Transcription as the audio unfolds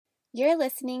You're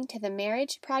listening to the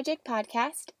Marriage Project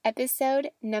Podcast,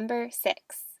 episode number 6.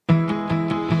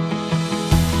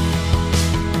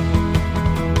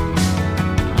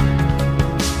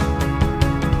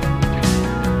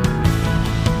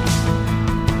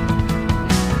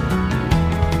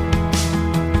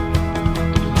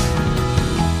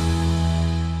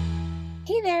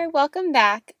 Hey there, welcome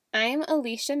back. I'm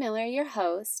Alicia Miller, your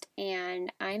host,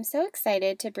 and I'm so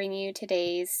excited to bring you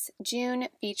today's June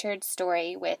featured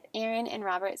story with Erin and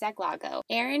Robert Zaglago.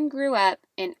 Erin grew up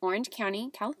in Orange County,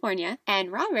 California,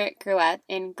 and Robert grew up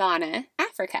in Ghana,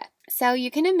 Africa. So you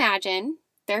can imagine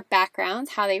their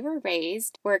backgrounds, how they were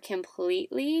raised, were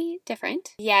completely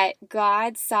different, yet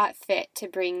God saw fit to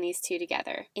bring these two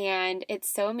together. And it's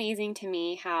so amazing to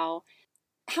me how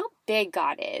big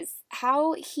God is,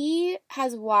 how he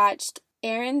has watched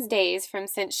Erin's days from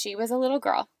since she was a little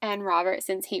girl and Robert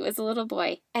since he was a little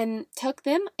boy, and took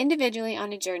them individually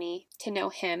on a journey to know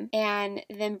him and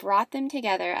then brought them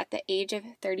together at the age of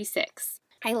 36.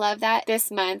 I love that this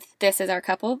month, this is our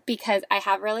couple, because I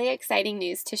have really exciting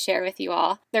news to share with you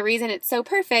all. The reason it's so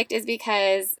perfect is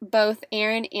because both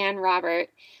Erin and Robert,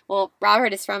 well,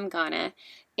 Robert is from Ghana.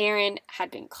 Erin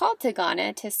had been called to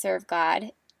Ghana to serve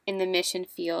God in the mission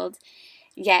field,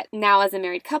 yet now as a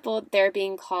married couple, they're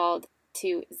being called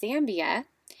to Zambia.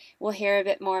 We'll hear a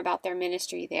bit more about their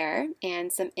ministry there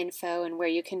and some info and where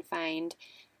you can find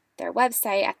their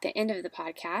website at the end of the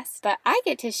podcast. But I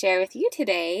get to share with you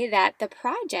today that the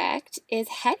project is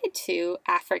headed to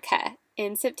Africa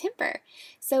in September.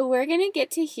 So we're going to get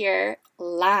to hear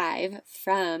live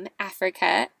from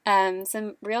Africa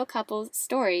some real couple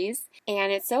stories,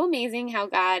 and it's so amazing how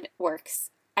God works.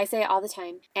 I say it all the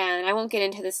time, and I won't get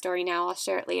into the story now, I'll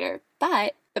share it later,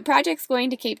 but the project's going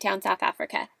to Cape Town, South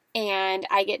Africa, and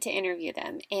I get to interview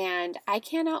them, and I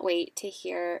cannot wait to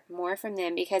hear more from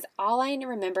them, because all I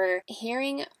remember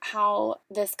hearing how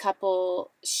this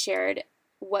couple shared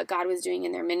what God was doing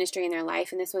in their ministry and their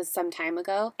life, and this was some time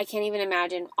ago. I can't even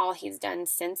imagine all he's done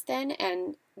since then,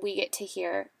 and we get to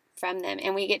hear from them,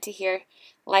 and we get to hear,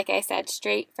 like I said,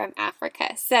 straight from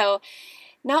Africa. So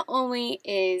not only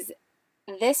is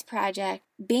this project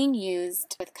being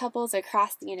used with couples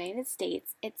across the United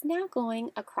States, it's now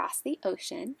going across the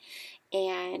ocean,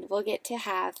 and we'll get to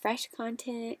have fresh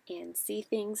content and see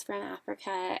things from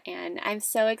Africa, and I'm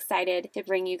so excited to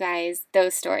bring you guys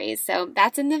those stories. So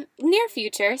that's in the near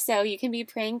future, so you can be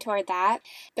praying toward that.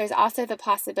 There's also the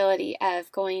possibility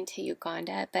of going to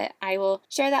Uganda, but I will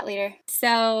share that later.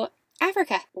 So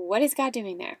Africa, what is God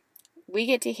doing there? We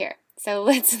get to hear. So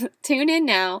let's tune in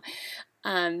now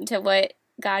to what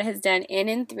God has done in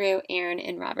and through Erin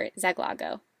and Robert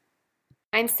Zaglago.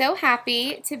 I'm so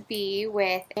happy to be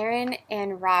with Erin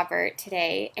and Robert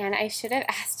today, and I should have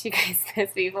asked you guys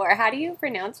this before. How do you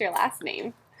pronounce your last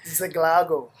name?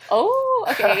 Zaglago. Oh,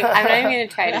 okay. I'm not even going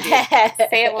to try to do it.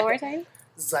 Say it one more time.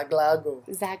 Zaglago.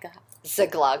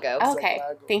 Zaglago. Okay,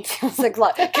 Zaglago. thank you.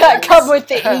 Zaglago. Come with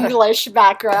the English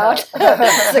background.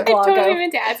 Zaglago. I totally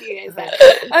meant to ask you guys that.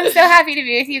 I'm so happy to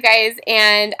be with you guys,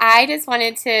 and I just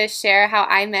wanted to share how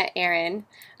I met Erin.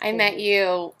 I met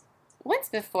you once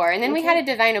before, and then we had a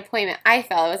divine appointment. I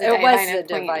felt it was a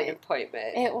divine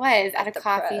appointment. It was at a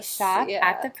coffee shop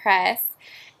at the press,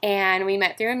 and we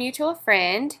met through a mutual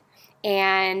friend,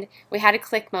 and we had a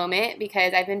click moment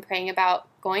because I've been praying about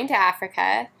going to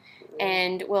Africa,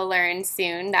 and we'll learn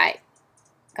soon that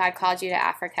God called you to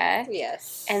Africa.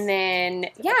 Yes. And then,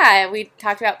 we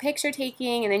talked about picture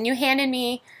taking, and then you handed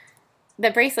me the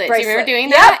bracelet. Do you remember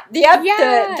doing that? Yep.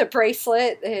 Yeah. The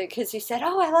bracelet, because you said,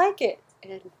 "Oh, I like it,"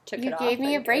 and took it off. You gave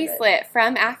me a bracelet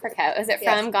from Africa. Was it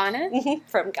from Ghana?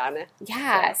 From Ghana.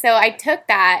 Yeah. So I took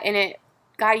that, and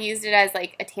God used it as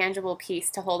like a tangible piece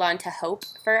to hold on to hope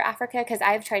for Africa, because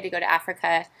I've tried to go to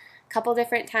Africa a couple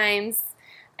different times,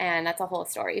 and that's a whole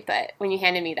story. But when you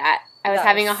handed me that, I was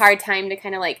having a hard time to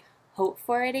kind of like hope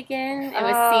for it again. It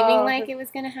was seeming like it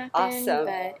was going to happen. Awesome.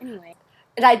 But anyway.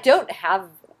 And I don't have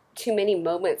too many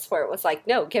moments where it was like,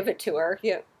 no, give it to her.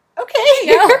 Yeah. Okay.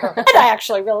 No. And I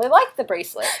actually really like the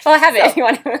bracelet. Well, I have it if you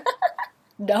want to.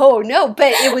 No,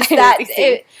 but it was that.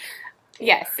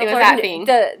 Yes, it was Lord, that thing.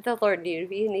 The Lord knew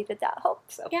you needed that hope.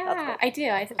 So yeah, I do.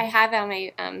 I have it on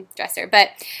my dresser. But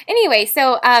anyway,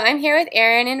 so I'm here with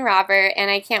Erin and Robert,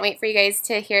 and I can't wait for you guys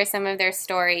to hear some of their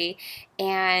story.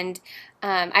 And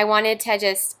I wanted to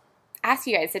just ask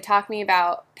you guys to talk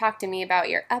to me about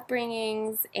your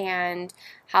upbringings and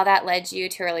how that led you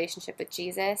to a relationship with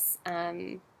Jesus.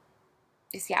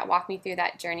 Walk me through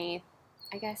that journey,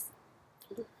 I guess.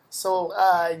 So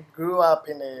I grew up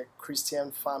in a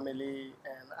Christian family,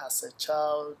 and as a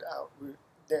child,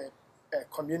 the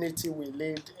community we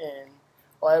lived in,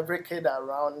 or every kid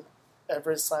around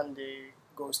every Sunday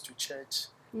goes to church.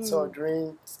 So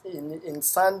during in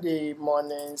Sunday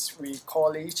mornings we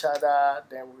call each other,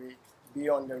 then we be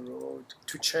on the road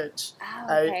to church.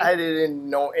 Oh, okay. I didn't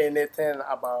know anything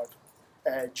about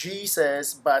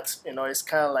Jesus, but it's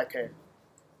kind of like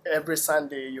every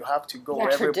Sunday you have to go.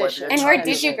 Yeah, Everybody. tradition. And where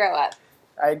did you grow up?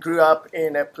 I grew up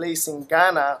in a place in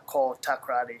Ghana called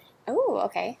Takoradi. Oh,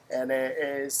 okay. And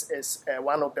it's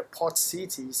one of the port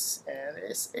cities, and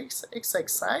it's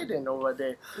exciting over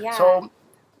there. Yeah. So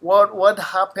what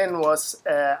happened was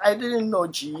I didn't know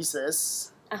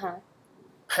Jesus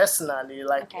personally,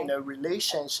 like in a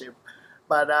relationship,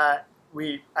 but I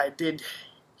did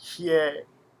hear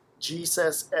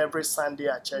Jesus every Sunday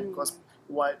at church because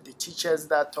what the teachers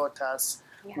that taught us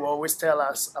will always tell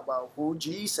us about who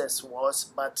Jesus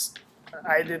was, but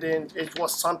I didn't. It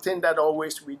was something that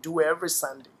always we do every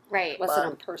Sunday. Right. It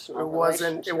wasn't a personal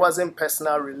relationship. It wasn't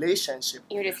personal relationship.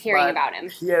 You were just hearing about him.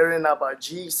 Hearing about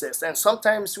Jesus. And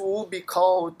sometimes we will be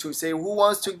called to say, who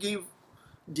wants to give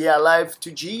their life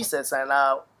to Jesus? And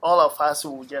all of us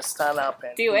will just stand up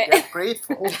and get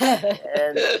grateful.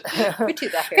 And we do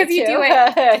that here because you do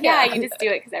it. Yeah, you just do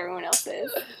it because everyone else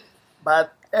is.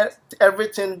 But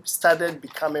everything started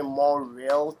becoming more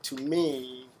real to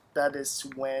me. That is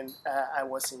when I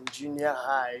was in junior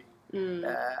high.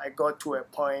 I got to a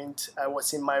point, I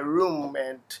was in my room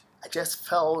and I just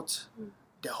felt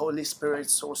the Holy Spirit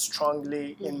so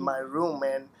strongly in my room,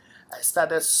 and I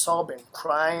started sobbing,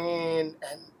 crying,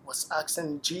 and was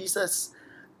asking Jesus,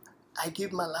 I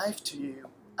give my life to you.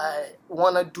 I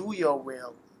want to do your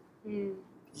will.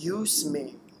 Use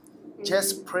me.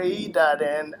 Just pray that,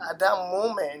 and at that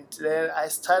moment, then I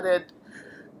started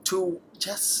to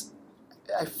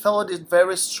I felt it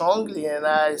very strongly, and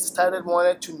I started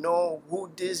wanting to know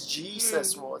who this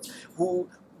Jesus was, who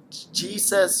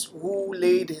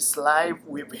laid his life.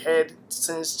 We've heard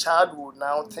since childhood.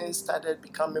 Now things started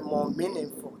becoming more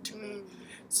meaningful to me.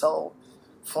 So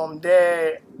from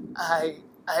there, I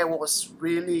was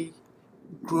really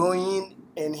growing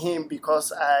in him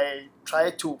because I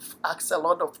tried to ask a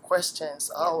lot of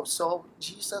questions. Oh, so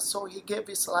Jesus, so he gave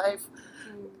his life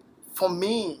for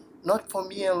me. Not for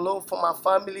me alone, for my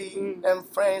family and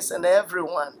friends and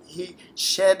everyone. He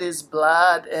shed his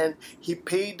blood and he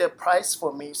paid the price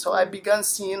for me. So I began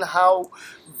seeing how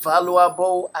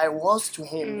valuable I was to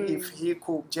him if he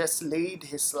could just lay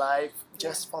his life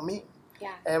just for me.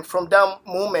 Yeah. And from that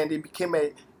moment, it became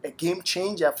a game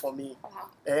changer for me. Wow.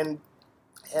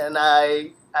 And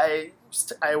I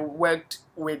worked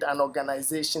with an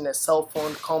organization, a cell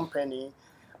phone company,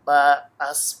 but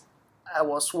as I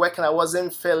was working, I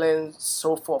wasn't feeling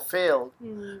so fulfilled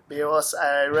because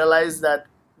I realized that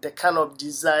the kind of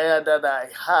desire that I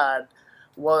had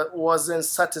wasn't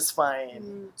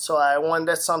satisfying. So I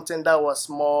wanted something that was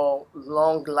more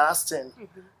long-lasting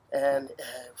and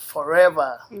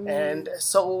forever. And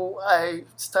so I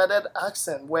started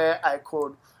asking where I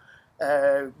could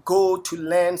go to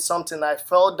learn something. I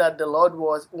felt that the Lord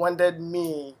wanted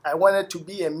me. I wanted to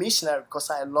be a missionary because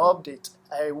I loved it.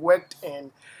 I worked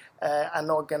in an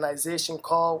organization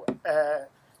called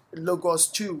Logos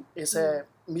 2. It's a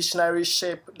missionary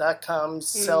ship that comes,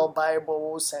 sell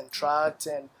Bibles and tracts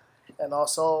and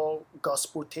also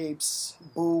gospel tapes,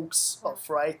 books of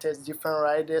writers, different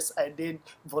writers. I did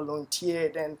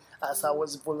volunteer, and as I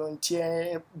was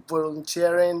volunteering,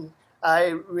 I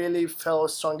really felt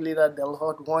strongly that the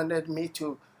Lord wanted me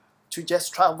to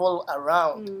just travel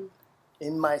around.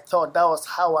 In my thought, that was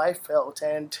how I felt.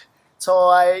 And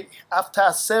so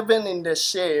after serving in the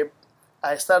ship,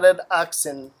 I started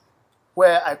asking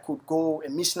where I could go, a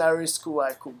missionary school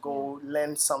I could go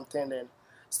learn something and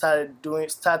start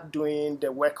doing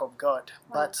the work of God.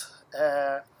 Wow. But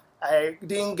I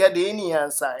didn't get any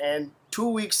answer. And 2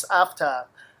 weeks after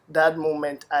that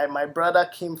moment, my brother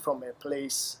came from a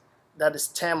place that is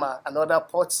Tema, another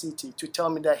port city, to tell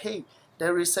me that, hey,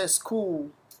 there is a school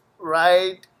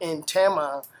right in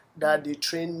Tema that they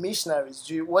train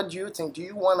missionaries. What do you think? Do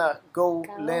you want to go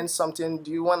learn something? Do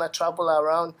you want to travel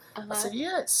around? I said,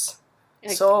 yes.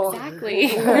 So, exactly.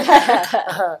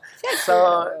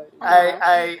 So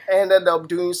I ended up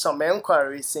doing some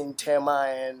inquiries in Tema,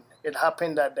 and it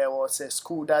happened that there was a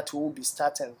school that will be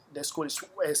starting. The school is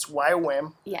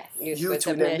YWAM, yes, Youth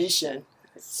with a Mission.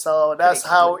 So that's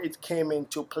how it came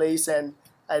into place, and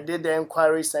I did the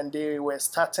inquiries, and they were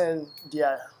starting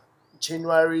their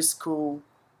January school.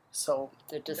 So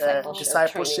the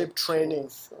discipleship training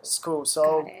school.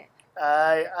 So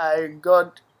I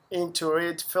got into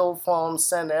it, filled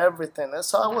forms and everything. And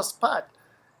so I was part.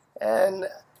 And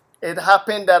it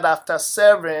happened that after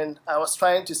serving, I was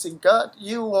trying to say, God,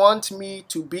 you want me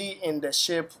to be in the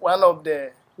ship, one of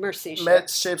the Mercy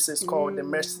ships is called the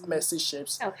mercy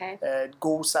ships. Okay. It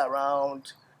goes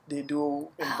around. They do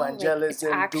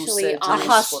evangelism, like do actually surgeries. A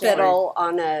hospital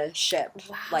on a ship,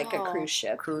 Wow. like a cruise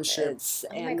ship. my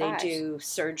And they gosh. do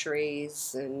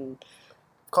surgeries and.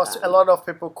 Because a lot of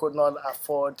people could not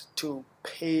afford to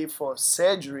pay for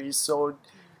surgery, so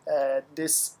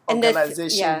this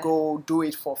organization go do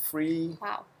it for free.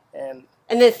 Wow.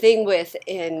 And the thing with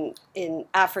in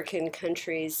African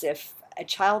countries, if a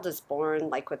child is born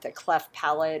like with a cleft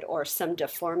palate or some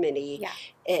deformity,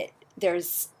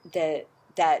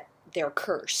 that they're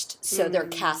cursed, so they're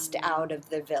cast out of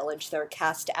the village. They're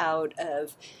cast out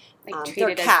of.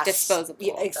 Treated as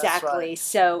disposable. Exactly. Right.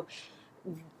 So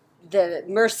the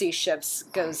mercy ships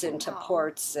goes into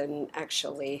ports and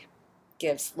actually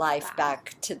gives life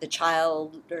back to the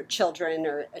child or children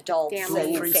or adults and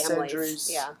families. Surgeries.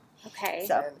 Yeah. Okay.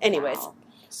 So, anyways,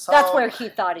 that's where he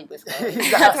thought he was going.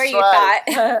 That's where you thought.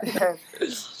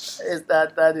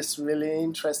 That is really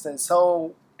interesting.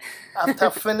 So,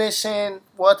 after finishing,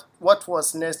 what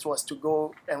was next was to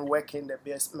go and work in the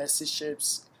mercy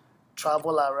ships,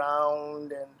 travel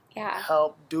around and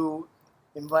help do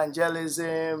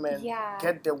evangelism and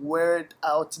get the word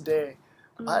out there.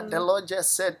 But the Lord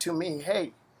just said to me,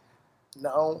 hey,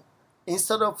 now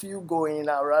instead of you going,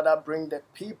 I'd rather bring the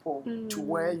people to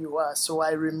where you are. So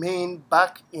I remained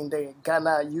back in the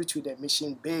Ghana Youth to the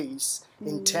Mission base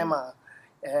in Tema,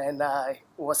 and I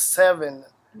was serving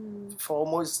for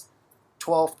almost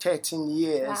 12, 13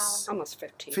 years. Wow. Almost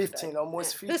 15. 15,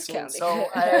 almost 15. So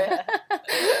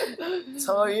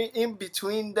so in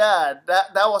between that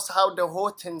was how the whole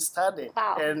thing started.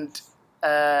 Wow. And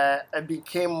I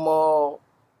became more,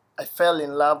 I fell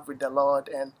in love with the Lord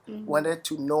and wanted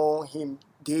to know Him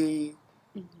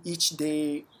each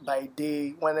day by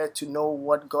day, wanted to know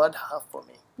what God had for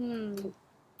me.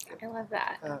 I love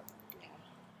that.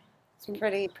 It's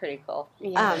pretty cool.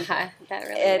 Yeah, that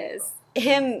really is.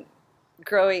 Him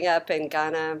growing up in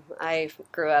Ghana, I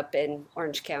grew up in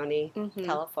Orange County,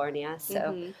 California.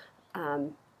 So,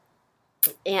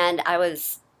 and I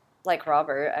was like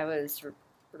Robert. I was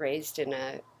raised in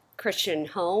a Christian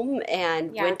home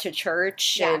and went to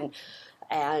church and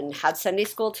had Sunday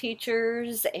school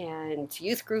teachers and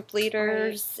youth group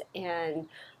leaders and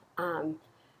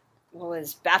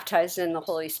was baptized in the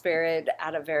Holy Spirit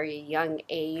at a very young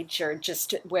age, or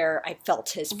just where I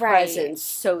felt His presence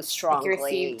so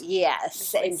strongly.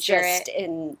 Yes, and just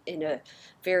in a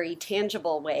very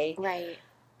tangible way. Right.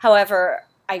 However,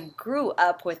 I grew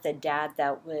up with a dad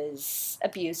that was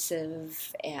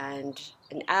abusive and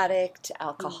an addict,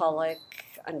 alcoholic,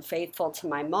 unfaithful to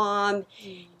my mom.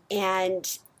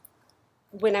 And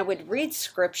when I would read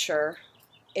scripture,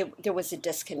 there was a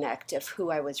disconnect of who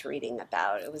I was reading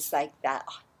about. It was like that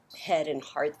head and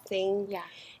heart thing. Yeah.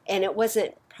 And it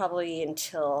wasn't probably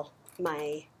until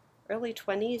my early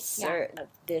 20s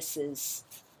this is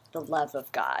the love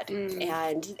of God.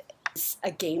 And it's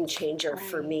a game changer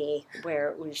for me, where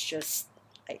it was just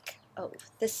like, oh,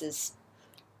 this is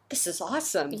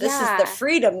awesome. This is the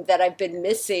freedom that I've been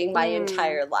missing my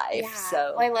entire life. Yeah.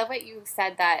 So I love what you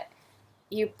said, that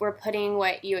you were putting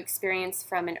what you experienced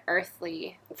from an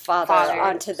earthly father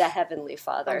onto the heavenly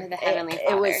Father.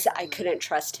 It was, I couldn't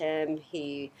trust him.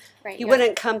 He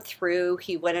wouldn't come through.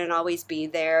 He wouldn't always be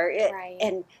there.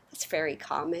 And that's very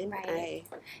common. Right.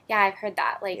 I've heard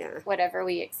that. Whatever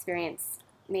we experience,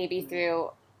 maybe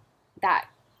through that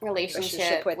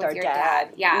relationship with your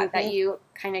dad. That you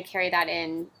kind of carry that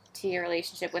in to your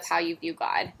relationship with how you view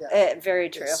God. Very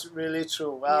true. It's really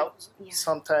true. Well,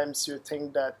 sometimes you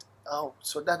think that, oh,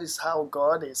 so that is how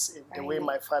God is. The way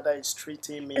my father is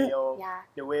treating me, or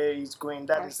the way he's going,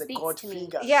 that is a God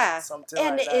figure. Something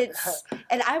and like that.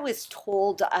 And I was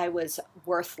told I was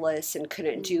worthless and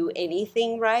couldn't do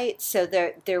anything right. So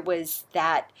there was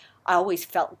that. I always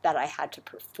felt that I had to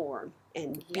perform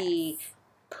and be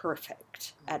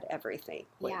perfect at everything,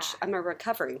 which I'm a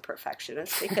recovering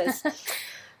perfectionist because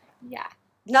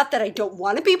not that I don't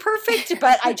want to be perfect,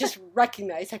 but I just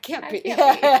recognize I can't be.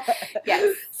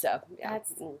 Yes. So,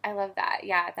 I love that.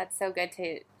 Yeah, that's so good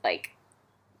to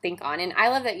think on. And I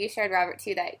love that you shared, Robert,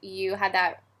 too, that you had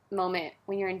that moment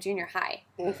when you were in junior high.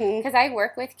 Because I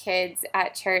work with kids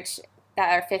at church that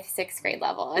are 5th, 6th grade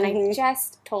level. And I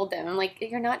just told them, I'm like,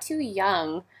 you're not too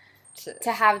young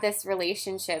to have this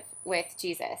relationship with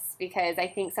Jesus. Because I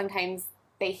think sometimes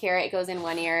they hear it goes in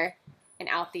one ear and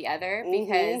out the other,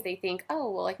 because they think, oh,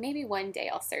 well, maybe one day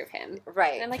I'll serve him.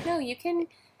 Right. And I'm like, no, you can.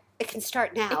 It can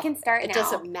start now. It can start now. It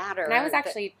doesn't matter. And I was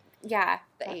actually, the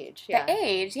age. The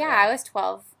age, I was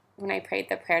 12 when I prayed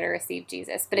the prayer to receive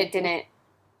Jesus, but it didn't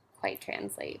quite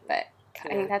translate. But I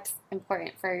think that's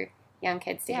important for young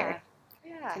kids to hear.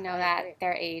 Yeah. to know that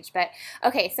their age. But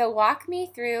okay, so walk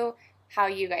me through how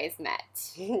you guys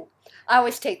met. I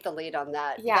always take the lead on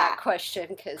that question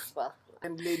because, well.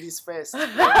 And ladies first.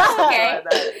 Okay.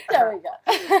 There we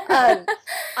go.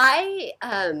 I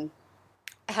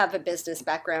have a business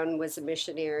background, was a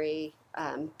missionary,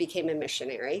 became a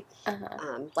missionary.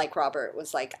 Like Robert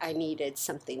was like, I needed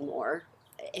something more,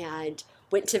 and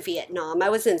went to Vietnam. I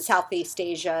was in Southeast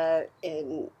Asia,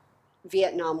 and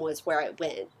Vietnam was where I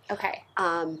went. Okay.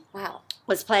 Wow.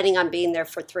 Was planning on being there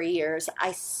for 3 years.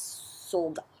 I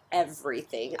sold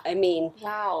everything. I mean,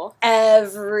 wow,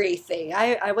 everything.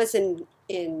 I was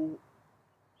in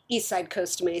East Side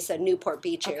Costa Mesa, Newport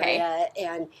Beach area,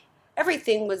 and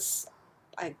everything was.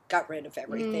 I got rid of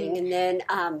everything, and then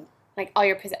like all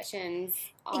your possessions.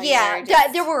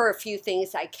 There were a few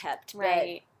things I kept,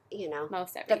 right? But, you know,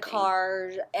 most everything. The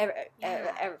cars,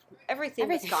 everything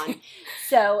was gone.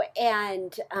 So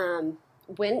and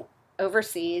went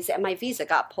overseas, and my visa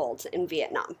got pulled in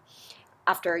Vietnam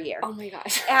after a year. Oh my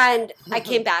gosh! And I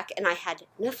came back, and I had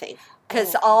nothing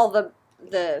because all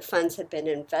the funds had been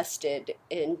invested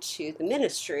into the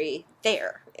ministry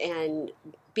there, and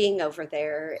being over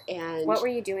there. And what were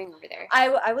you doing over there?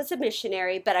 I was a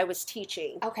missionary, but I was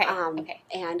teaching. Okay.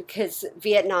 And because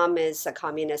Vietnam is a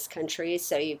communist country,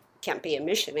 so you can't be a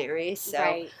missionary. So,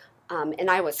 right. And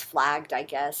I was flagged, I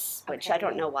guess, which I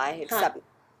don't know why, except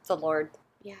the Lord.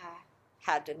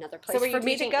 Had another place for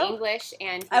me to go. English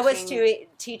and teaching... I was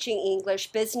teaching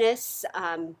English, business.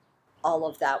 All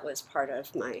of that was part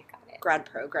of my grad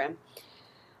program.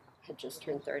 I had just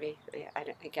turned 30,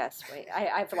 I guess. Wait,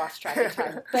 I've lost track of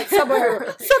time, but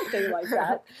something like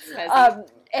that.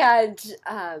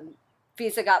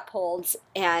 Visa got pulled,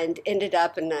 and ended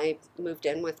up, and I moved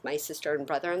in with my sister and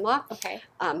brother-in-law. Okay.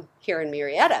 Here in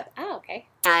Murrieta. Oh, okay.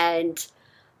 And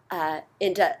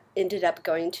ended up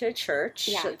going to a church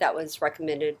that was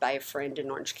recommended by a friend in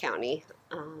Orange County,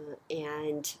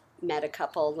 and met a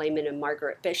couple, Layman and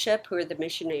Margaret Bishop, who are the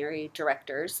missionary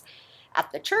directors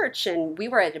at the church. And we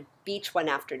were at a beach one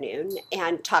afternoon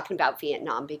and talking about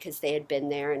Vietnam because they had been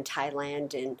there, in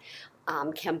Thailand and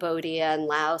Cambodia and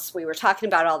Laos. We were talking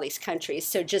about all these countries.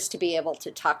 So just to be able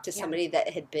to talk to somebody that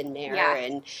had been there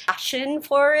and passion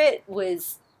for it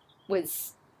was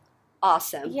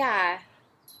awesome. Yeah.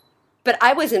 But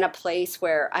I was in a place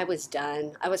where I was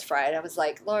done. I was fried. I was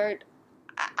like, Lord,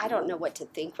 I don't know what to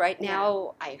think right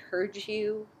now. I heard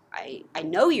you. I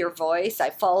know your voice. I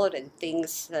followed, and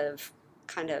things have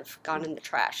kind of gone in the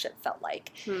trash, it felt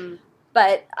like.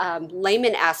 But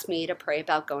Layman asked me to pray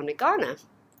about going to Ghana.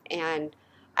 And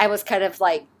I was kind of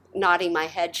like nodding my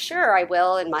head, sure, I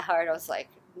will. In my heart, I was like,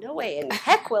 no way in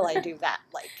heck will I do that.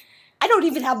 Like, I don't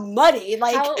even have money.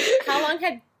 Like, how long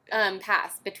had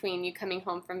passed between you coming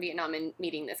home from Vietnam and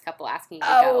meeting this couple asking you to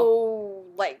go? Oh,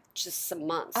 like just some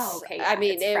months. Oh, okay. Yeah, I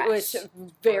mean, it was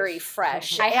very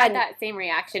fresh. I had that same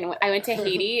reaction. I went to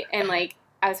Haiti, and like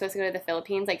I was supposed to go to the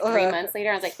Philippines like 3 months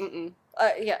later. I was like,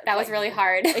 that was really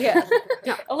hard. Yeah,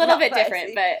 no, a little bit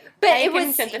different, but I it can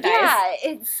was sympathize. Yeah,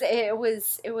 it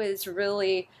was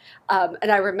really, and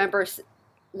I remember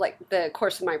like the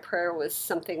course of my prayer was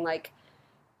something like,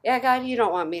 yeah, God, you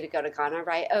don't want me to go to Ghana,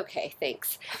 right? Okay,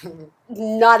 thanks.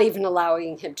 Not even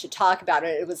allowing him to talk about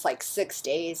it. It was like 6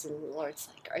 days, and the Lord's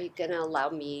like, are you going to allow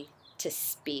me to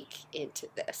speak into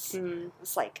this?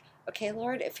 It's like, okay,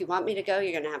 Lord, if you want me to go,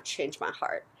 you're going to have to change my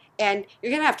heart. And you're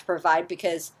going to have to provide,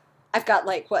 because I've got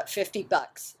like,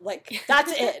 $50? Like,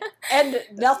 that's it. And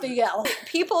nothing else.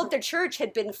 People at the church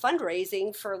had been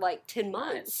fundraising for like 10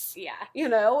 months. Yeah. You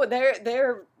know,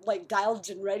 they're like dialed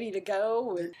and ready to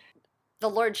go. And the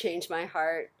Lord changed my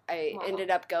heart. I ended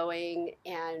up going,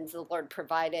 and the Lord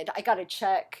provided. I got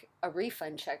a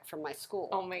refund check from my school.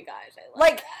 Oh my gosh, I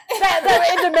love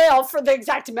that in the mail for the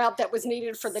exact amount that was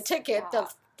needed for the ticket the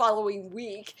following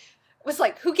week. It was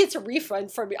like, who gets a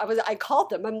refund from me? I called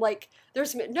them. I'm like,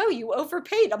 no, you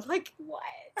overpaid. I'm like, what?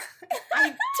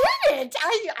 I didn't.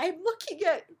 I'm looking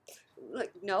at,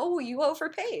 like, no, you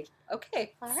overpaid.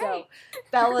 Okay. All right. So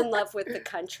fell in love with the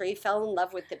country, fell in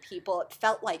love with the people. It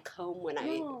felt like home when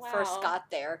I first got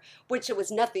there, which it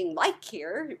was nothing like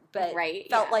here, but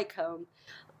felt like home.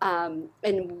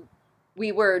 And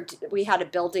we had a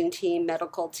building team,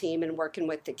 medical team, and working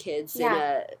with the kids in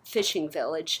a fishing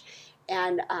village.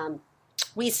 And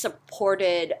we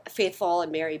supported Faithful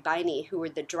and Mary Biney, who were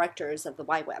the directors of the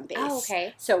YWAM base. Oh,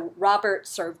 okay. So Robert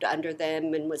served under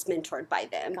them and was mentored by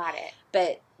them. Got it.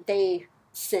 But they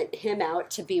sent him out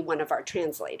to be one of our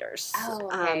translators. Oh,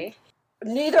 okay.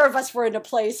 neither of us were in a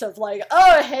place of like,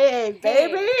 oh, hey,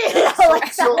 baby.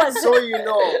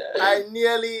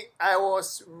 I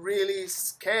was really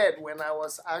scared when I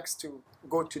was asked to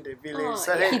go to the village. Oh,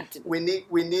 So, hey, we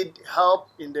need help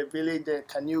in the village. Then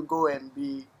can you go and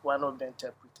be one of the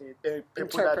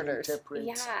people that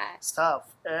interpret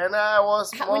stuff? And I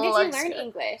was when did you learn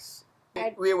English?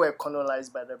 We were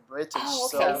colonized by the British. Oh,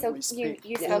 okay. So we speak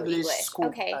you spoke English.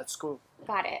 At school.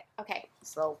 Got it. Okay.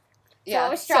 So it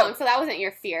was strong. So that wasn't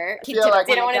your fear. He didn't want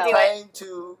to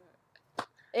do it.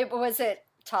 It wasn't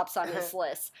tops on his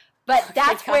list. But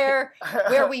that's where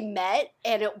we met,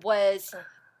 and it was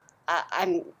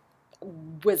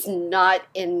was not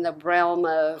in the realm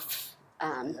of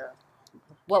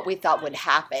what we thought would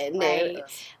happen. Right.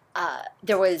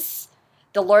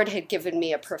 The Lord had given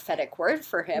me a prophetic word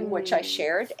for him, which I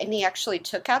shared, and he actually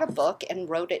took out a book and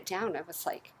wrote it down. I was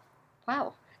like,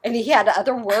 wow. And he had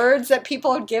other words that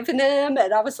people had given him,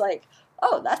 and I was like,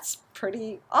 oh, that's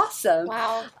pretty awesome.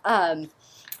 Wow.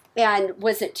 And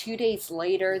was it 2 days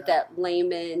later that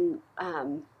Layman,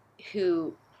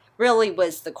 who really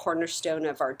was the cornerstone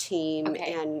of our team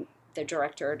and the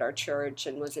director at our church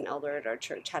and was an elder at our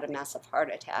church, had a massive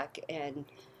heart attack and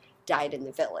died in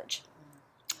the village.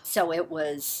 So it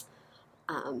was,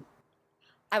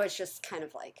 I was just kind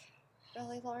of like,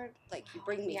 really, Lord? Like, you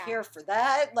bring me here for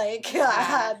that? Like,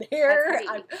 I'm here.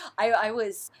 I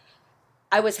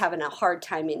was having a hard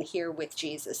time in here with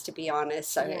Jesus, to be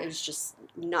honest. I was just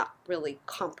not really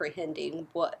comprehending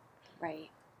what. Right.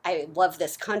 I love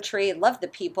this country, love the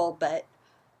people, but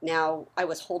now I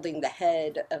was holding the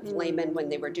head of Layman when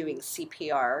they were doing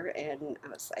CPR, and I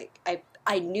was like,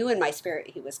 I knew in my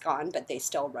spirit he was gone, but they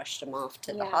still rushed him off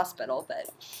to the hospital.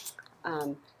 But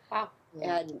wow.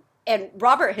 And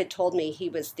Robert had told me he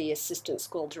was the assistant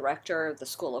school director of the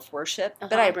School of Worship,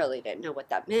 but I really didn't know what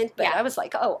that meant. But I was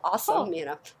like, oh, awesome. Cool. You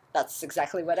know, that's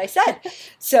exactly what I said.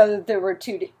 So there were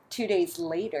two days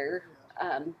later,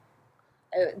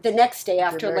 the next day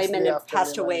after Layman had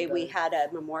passed away, we had a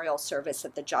memorial service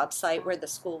at the job site where the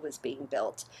school was being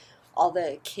built. All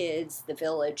the kids, the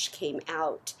village came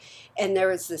out, and there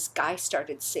was this guy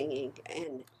started singing,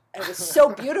 and it was so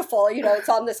beautiful. You know, it's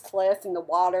on this cliff in the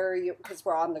water because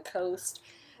we're on the coast.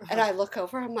 And I look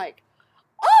over, I'm like,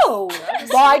 oh,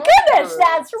 my goodness,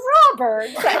 that's Robert.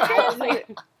 I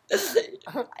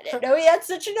didn't know he had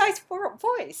such a nice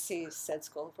voice. He said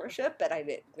School of Worship, but I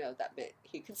didn't know that meant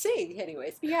he could sing.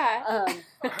 Anyways. Yeah.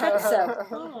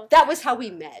 So that was how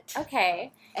we met.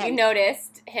 Okay. And you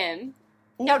noticed him,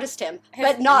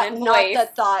 but not the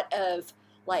thought of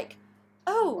like,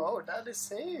 oh, that is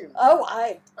him. Oh,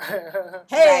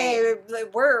 hey,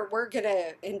 we're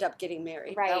gonna end up getting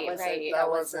married. Right, that wasn't it. That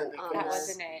wasn't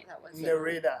the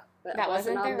radar. That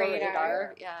wasn't on the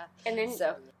radar. Yeah. And then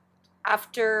so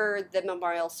after the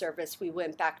memorial service, we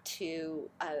went back to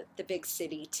the big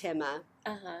city, Timma,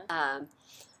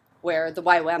 where the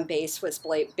YWAM base was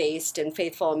based, and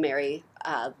Faithful and Mary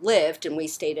lived, and we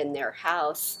stayed in their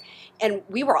house, and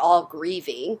we were all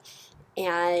grieving,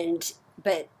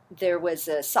 but there was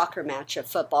a soccer match, a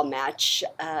football match.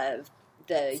 The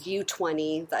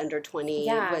U20, the under 20,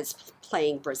 was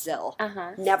playing Brazil.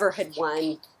 Never had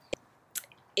won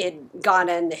in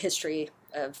Ghana in the history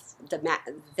of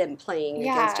them playing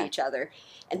against each other,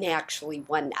 and they actually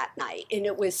won that night. And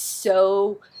it was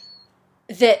so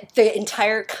that the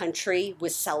entire country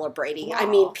was celebrating. Wow. I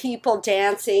mean, people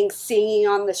dancing, singing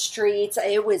on the streets.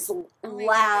 It was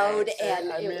loud,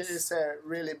 it's a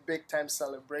really big time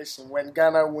celebration when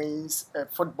Ghana wins a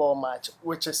football match,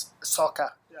 which is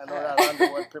soccer. I know that around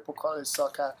the world people call it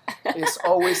soccer. It's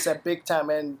always a big time,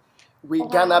 and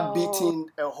Ghana beating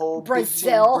a whole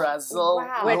Brazil,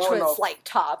 which was like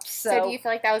top. So do you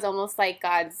feel like that was almost like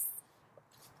God's?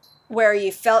 Where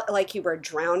you felt like you were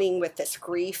drowning with this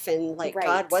grief and like,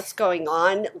 God, what's going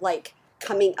on? Like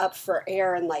coming up for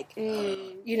air and like,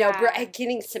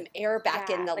 getting some air back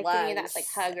in the lungs. Giving you that like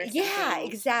hug or something. Yeah,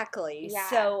 exactly. Yeah.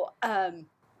 So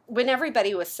when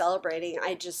everybody was celebrating,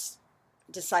 I just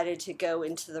decided to go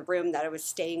into the room that I was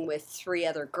staying with 3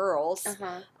 other girls,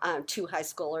 2 high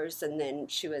schoolers, and then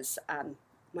she was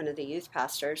one of the youth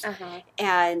pastors.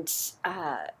 And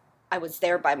I was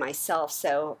there by myself,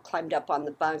 so climbed up on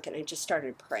the bunk and I just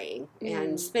started praying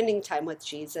and spending time with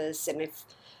Jesus. And I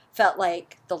felt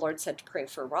like the Lord said to pray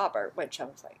for Robert, which I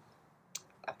was like,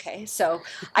 okay. So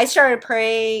I started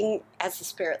praying as the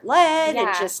Spirit led and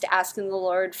just asking the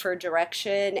Lord for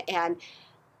direction. And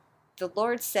the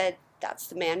Lord said, that's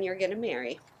the man you're going to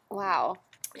marry. Wow.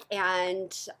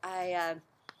 And I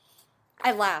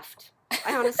laughed.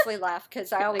 I honestly laughed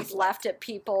because I always laughed at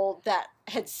people that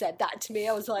had said that to me.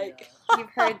 I was like, You've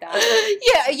heard that.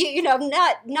 yeah, you know,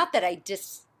 not that I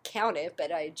discount it,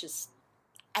 but I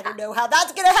don't know how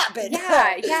that's gonna happen.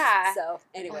 Yeah. So,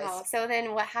 anyways, Wow. So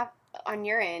then, what happened on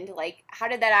your end? Like, how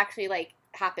did that actually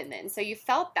happen then? So you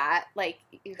felt that, like,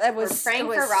 you were praying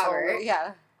for Robert.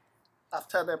 Yeah.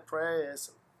 After the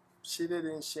prayers, she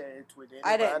didn't share it with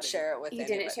anybody. I didn't share it with You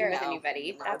anybody. didn't share it with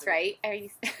anybody. That's right.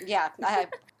 Yeah.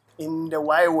 In the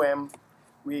YWAM,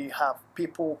 we have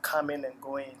people coming and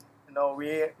going. You know,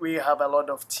 we have a lot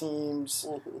of teams.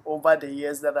 Over the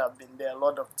years that I've been there, a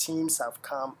lot of teams have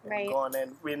come and gone,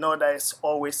 and we know that it's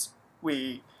always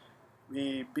we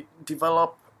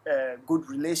develop a good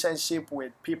relationship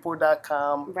with people that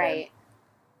come. Right.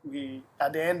 And we,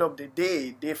 at the end of the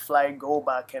day, they fly, go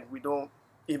back, and we don't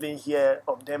even hear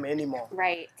of them anymore.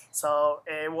 Right. So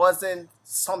it wasn't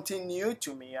something new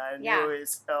to me. I knew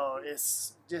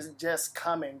it's just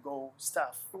come and go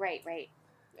stuff. Right.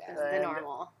 Yeah. The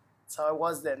normal. So it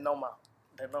was the normal.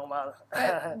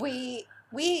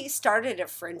 We started a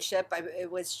friendship.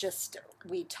 It was just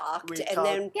we talked,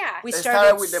 then we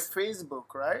started with the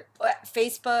Facebook, right?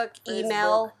 Facebook,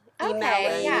 email.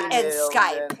 Okay, and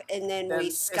Skype, and then we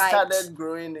Skyped. It started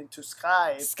growing into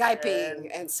Skype.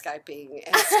 Skyping and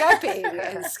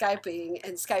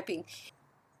Skyping.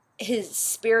 His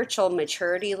spiritual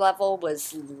maturity level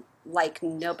was like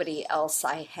nobody else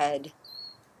I had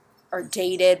or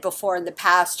dated before in the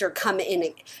past, or come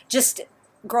in just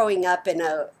growing up in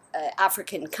a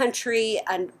African country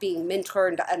and being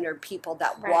mentored under people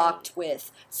that walked with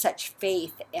such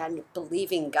faith and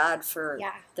believing God for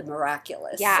the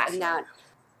miraculous. Yeah. And that,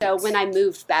 so when I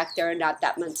moved back there, not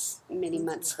that many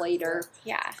months later,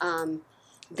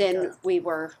 then we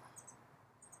were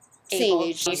seeing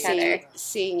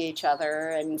each other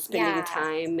and spending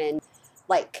time and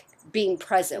like being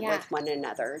present with one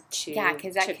another to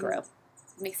grow.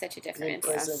 Makes such a difference. Being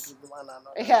present with one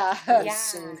another. Yeah.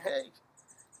 Saying, hey,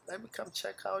 let me come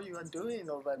check how you are doing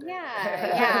over there.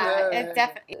 Yeah. It's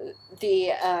definitely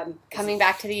the coming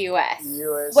back to the U.S.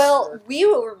 Well, we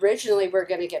originally were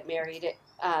going to get married,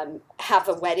 have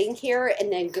a wedding here,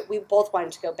 and then we both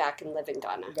wanted to go back and live in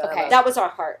Ghana. Okay, that was our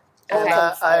heart. And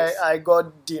I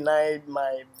got denied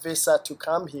my visa to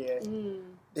come here.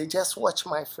 They just watch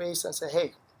my face and say,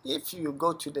 hey, if you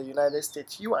go to the United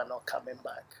States, you are not coming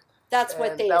back. That's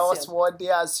what they assumed. That was what they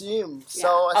assumed. Yeah.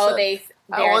 So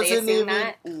I wasn't even.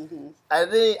 That? I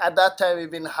didn't at that time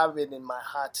even have it in my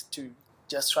heart to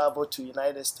just travel to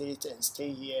United States and stay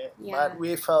here. Yeah. But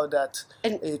we felt that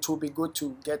it would be good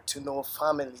to get to know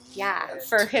family. Yeah, and,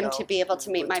 for him to be able to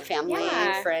meet my family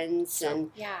and friends,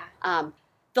 and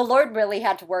the Lord really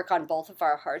had to work on both of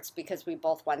our hearts because we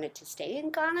both wanted to stay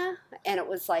in Ghana, and it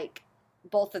was like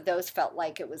both of those felt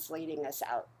like it was leading us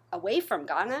away from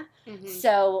Ghana.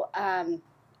 So,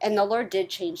 and the Lord did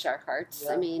change our hearts.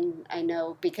 I mean, I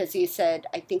know because He said,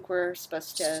 I think we're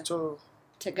supposed to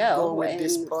go with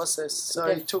this process. So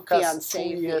it took us 2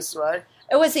 years, right?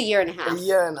 It was a year and a half. A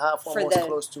year and a half, almost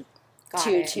close to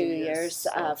 2 years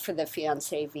for the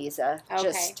fiancé visa. Okay.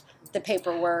 Just the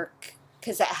paperwork,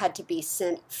 because it had to be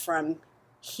sent from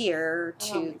here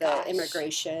to the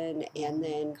immigration, and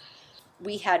then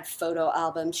we had photo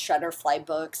albums, Shutterfly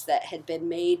books that had been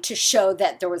made to show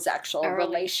that there was actual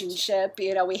relationship.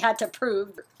 You know, we had to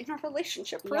prove in a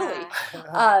relationship, really.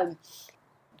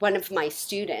 One of my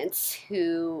students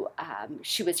who,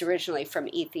 she was originally from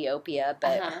Ethiopia,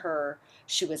 but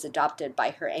she was adopted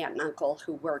by her aunt and uncle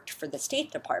who worked for the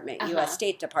State Department, U.S.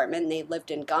 State Department, and they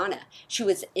lived in Ghana. She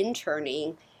was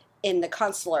interning in the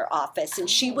consular office, and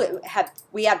she would have,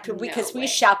 because we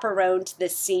chaperoned the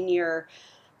senior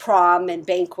prom and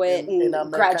banquet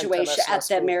and graduation at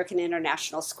the American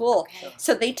International School. Okay.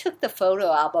 So they took the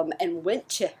photo album and went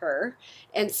to her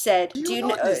and said, do you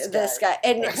know this guy?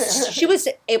 And she was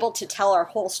able to tell our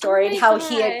whole story and how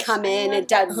he had come in and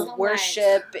done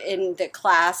worship in the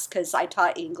class because I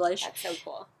taught English. That's so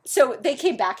cool. So they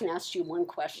came back and asked you one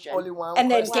question. Only one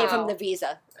and then question. gave him the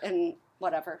visa and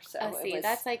whatever. So it was,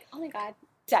 that's like, oh my God.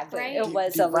 Exactly. Right? It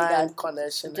was divine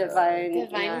connection. Divine,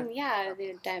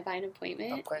 the divine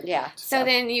appointment. Yeah. So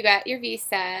then you got your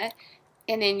visa,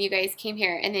 and then you guys came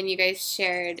here, and then you guys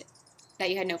shared that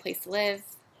you had no place to live.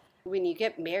 When you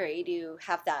get married, you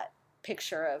have that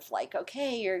picture of like,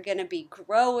 okay, you're going to be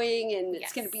growing, and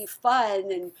it's going to be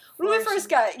fun. And when we first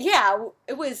got,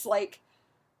 it was like,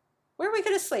 where are we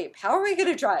going to sleep? How are we going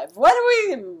to drive? What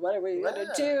are we going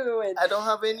to do? And I don't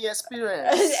have any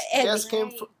experience. And- Just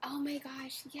came from. Oh my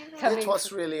gosh, yeah. It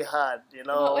was really hard, you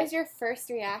know. What was your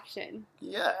first reaction?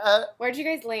 Yeah. Where'd you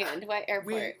guys land? What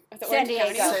airport? Was it San Orange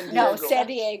County? Diego. San No, Diego. San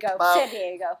Diego. But San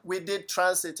Diego. We did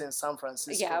transit in San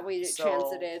Francisco. Yeah, we So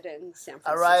transited in San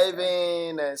Francisco.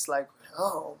 arriving, it's like,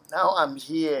 oh, now I'm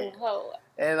here. Whoa.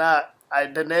 And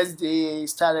the next day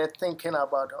started thinking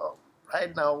about, oh,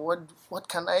 right now, what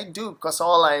can I do? Because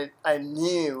all I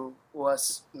knew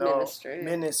was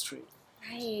ministry.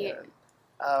 Right.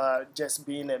 And, just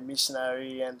being a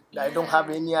missionary, and I don't have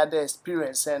any other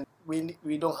experience, and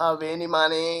we don't have any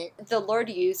money. The Lord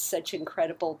used such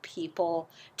incredible people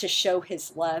to show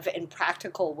His love in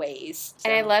practical ways.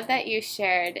 And I love that you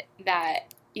shared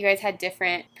that you guys had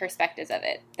different perspectives of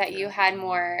it. That you had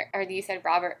more, or you said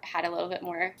Robert had a little bit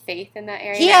more faith in that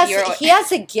area. He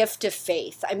has a gift of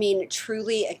faith. I mean,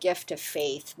 truly a gift of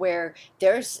faith, where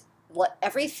there's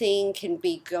everything can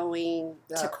be going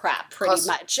to crap pretty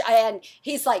much, and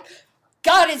he's like,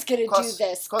 God is going to do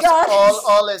this.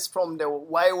 All is from the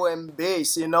YWAM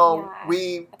base, you know. Yeah.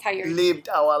 We lived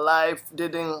our life,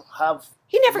 didn't have.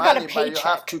 He never money, got a paycheck. But you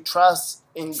have to trust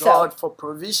in God for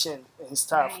provision and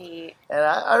stuff. Right. And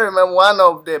I remember one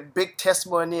of the big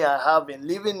testimony I have in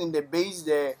living in the base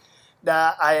there,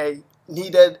 that I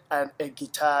needed a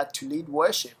guitar to lead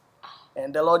worship.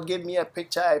 And the Lord gave me a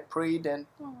picture. I prayed, and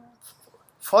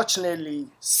fortunately,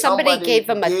 somebody gave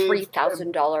him a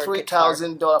 $3,000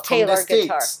 $3,000 Taylor from the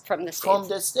guitar States. from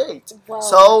the States. Whoa.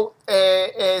 So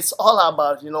it's all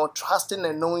about, you know, trusting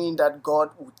and knowing that God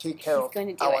will take care of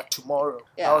our tomorrow.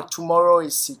 Yeah. Our tomorrow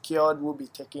is secured. We'll be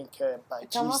taken care of by Jesus.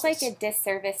 It's almost like a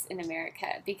disservice in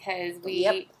America because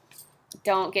we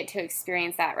don't get to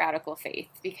experience that radical faith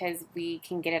because we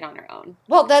can get it on our own.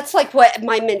 Well, that's like what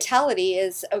my mentality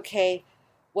is. Okay,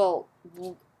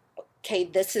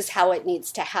 this is how it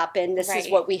needs to happen. This is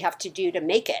what we have to do to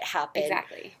make it happen.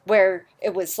 Exactly. Where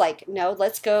it was like, no,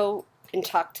 let's go and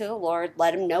talk to the Lord,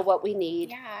 let Him know what we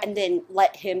need, and then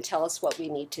let Him tell us what we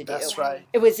need to do. That's right.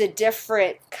 It was a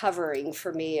different covering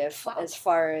for me as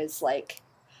far as like,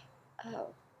 oh,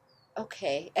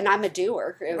 okay. And I'm a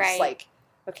doer. It was like,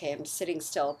 okay, I'm sitting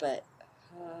still, but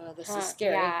this is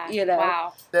scary. Yeah. You know?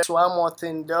 Wow. There's one more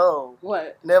thing though.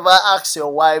 What? Never ask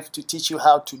your wife to teach you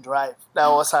how to drive. That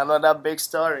was another big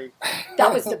story.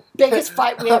 That was the biggest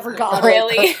fight we ever got.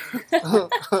 Really?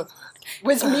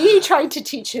 Was me trying to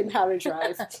teach him how to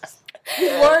drive.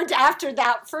 We learned after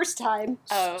that first time.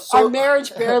 Our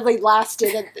marriage barely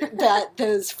lasted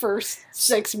those first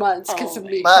 6 months because of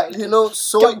me. But you know,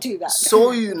 don't do that.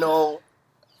 So you know,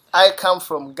 I come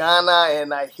from Ghana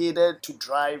and I hated to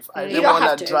drive. I didn't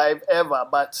want to drive ever,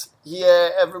 but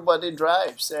here everybody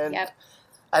drives, and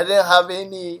I didn't have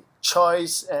any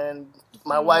choice, and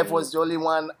my wife was the only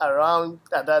one around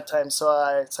at that time, so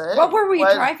I said, hey, what were we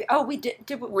driving? Oh, we did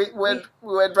we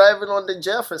were driving on the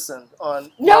Jefferson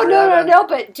on. No,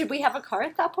 but did we have a car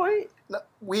at that point? No,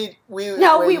 we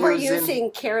were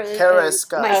using Kara's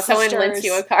car. My someone lent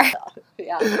you a car.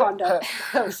 Yeah, Honda.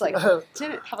 I was like,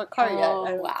 didn't have a car yet.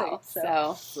 I don't think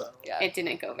so it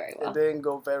didn't go very well. It didn't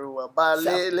go very well. But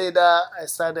later I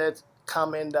started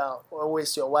calming down.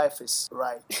 Always your wife is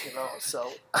right, you know.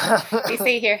 So we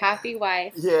say here, happy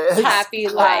wife, happy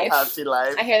life. Happy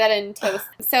life. I hear that in toast.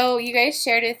 So you guys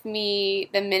shared with me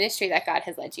the ministry that God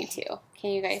has led you to.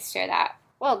 Can you guys share that?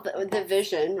 Well, the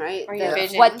vision, right? Or your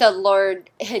vision. What the Lord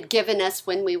had given us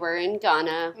when we were in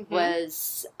Ghana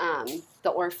was the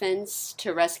orphans,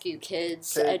 to rescue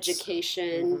kids,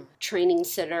 education, training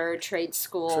center, trade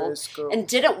school, and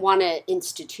didn't want an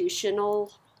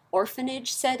institutional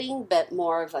orphanage setting, but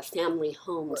more of a family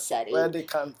home setting. Where they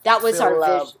can that was our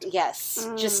loved. vision. Yes,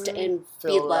 just and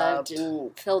be loved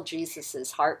and feel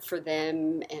Jesus's heart for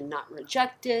them and not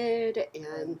rejected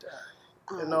and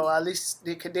you know, at least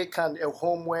they can a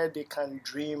home where they can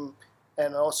dream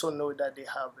and also know that they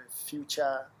have a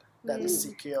future that is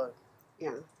secure.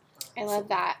 Yeah, I love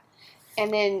that.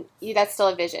 And then that's still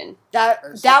a vision.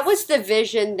 That was the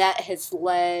vision that has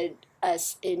led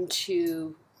us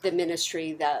into the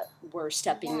ministry that we're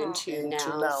stepping into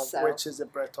now, which is the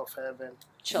Breath of Heaven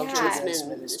Children's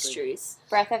Ministries.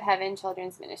 Breath of Heaven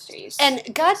Children's Ministries.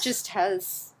 And God just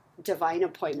has divine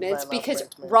appointments because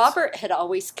Robert had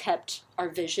always kept our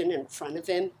vision in front of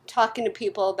him, talking to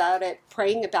people about it,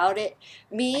 praying about it.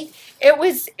 Me, it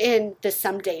was in the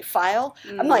someday file.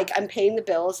 I'm like, I'm paying the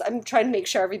bills. I'm trying to make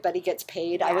sure everybody gets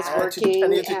paid. I was working. I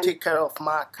need to take care of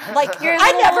Mark. Like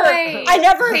I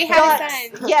never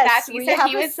thought. Yes, you said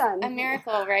he was a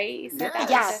miracle, right? You said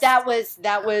that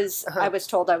was. I was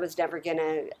told I was never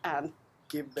gonna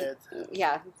give birth.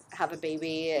 Yeah, have a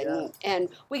baby. And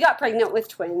we got pregnant with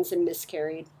twins and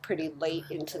miscarried pretty late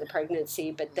into the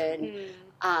pregnancy, but then,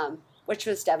 which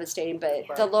was devastating.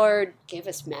 But the Lord gave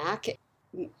us Mac.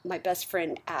 My best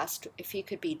friend asked if you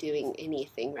could be doing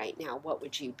anything right now, what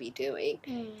would you be doing?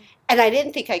 And I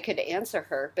didn't think I could answer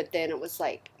her, but then it was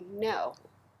like, no.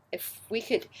 If we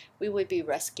could, we would be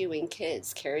rescuing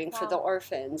kids, caring for the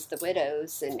orphans, the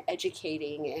widows, and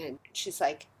educating. And she's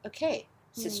like, okay,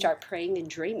 so start praying and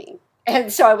dreaming.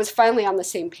 And so I was finally on the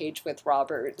same page with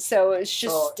Robert. So it's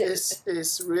just... So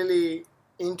it's really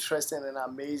interesting and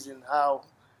amazing how,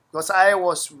 because I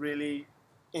was really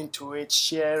into it,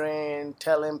 sharing,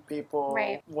 telling people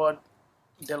what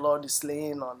the Lord is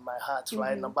laying on my heart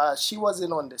right now, but she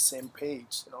wasn't on the same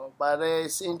page, But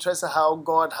it's interesting how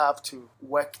God have to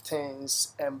work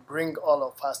things and bring all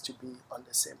of us to be on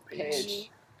the same page.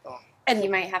 And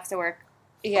you might have to work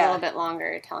a little bit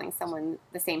longer telling someone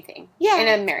the same thing in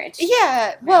a marriage.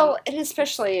 Yeah, well, and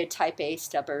especially a type A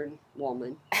stubborn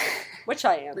woman, which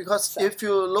I am. Because if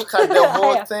you look at the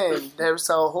whole thing, there's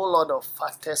a whole lot of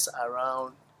factors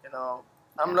around,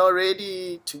 I'm not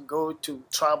ready to go to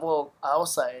travel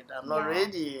outside. I'm not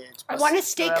ready yet. I want to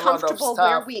stay comfortable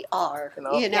where we are,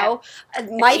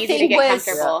 My thing was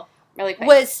really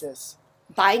quick.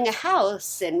 Buying a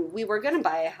house, and we were going to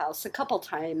buy a house a couple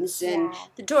times, and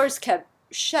the doors kept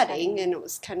shutting, and it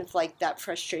was kind of like that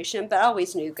frustration, but I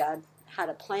always knew God had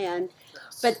a plan.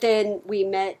 But then we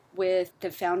met with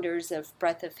the founders of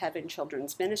Breath of Heaven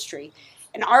Children's Ministry,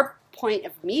 and our point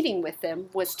of meeting with them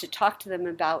was to talk to them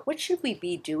about what should we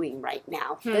be doing right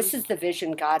now. This is the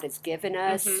vision God has given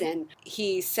us. And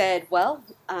he said, well,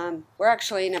 we're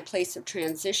actually in a place of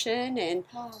transition, and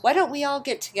why don't we all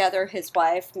get together, his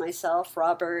wife, myself,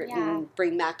 Robert, and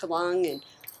bring Mac along, and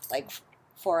like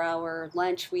 4-hour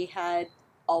lunch we had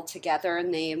all together,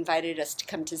 and they invited us to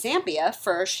come to Zambia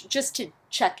first just to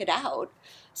check it out.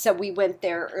 So we went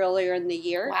there earlier in the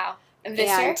year. Wow.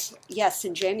 This year? Yes,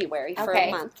 in January for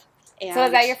a month. And so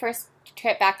was that your first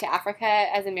trip back to Africa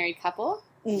as a married couple?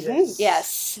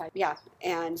 Yes. Yeah.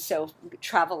 And so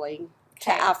traveling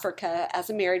to Africa as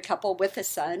a married couple with a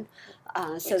son.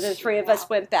 So the three of us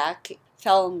went back,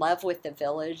 fell in love with the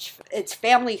village. It's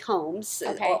family homes,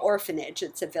 or orphanage.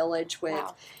 It's a village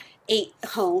with 8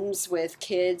 homes with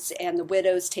kids, and the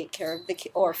widows take care of the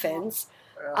orphans.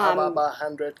 About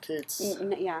 100 kids.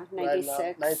 96. Right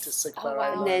now, 96.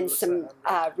 And then some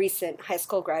recent high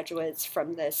school graduates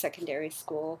from the secondary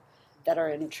school that are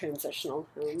in transitional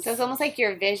homes. So it's almost like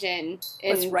your vision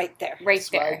was right there. Right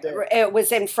there. It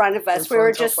was in front of us. We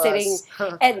were just sitting.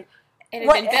 And it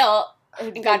had been built.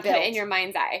 And God put it in your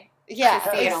mind's eye. Yeah,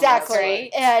 exactly.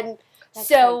 Right? And that's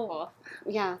so, really cool.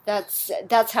 Yeah,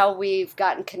 that's how we've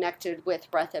gotten connected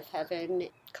with Breath of Heaven,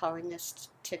 calling us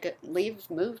to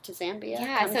move to Zambia.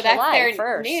 Yeah, so July that's their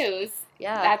 1st. news.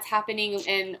 Yeah. That's happening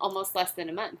in almost less than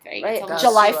a month, right? Right,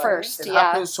 July 1st. It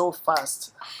happens so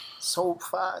fast. So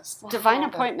fast. Wow. Divine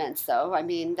appointments, though. I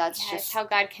mean, that's just how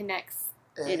God connects.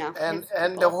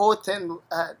 And the whole thing,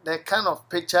 the kind of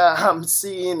picture I'm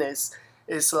seeing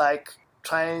is like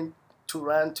trying to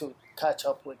run to catch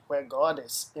up with where God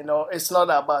is. It's not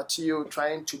about you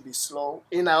trying to be slow.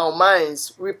 In our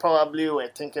minds, we probably were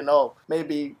thinking,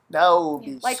 maybe that will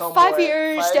be like somewhere, 5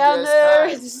 years down there.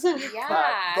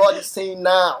 But God is saying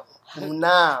now,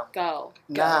 go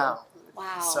now.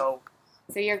 Wow. So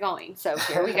you're going. So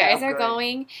here you guys are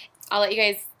going. I'll let you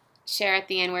guys share at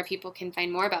the end where people can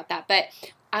find more about that. But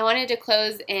I wanted to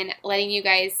close in letting you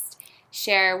guys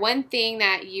share one thing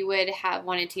that you would have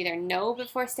wanted to either know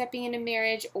before stepping into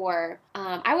marriage, or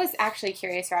I was actually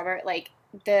curious, Robert, like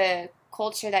the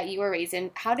culture that you were raised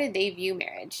in, how did they view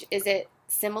marriage? Is it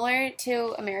similar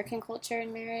to American culture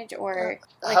in marriage, or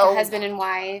like a husband and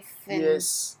wife? And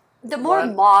yes. The more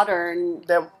modern,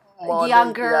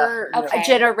 younger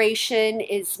generation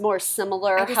is more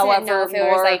similar. However,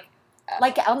 more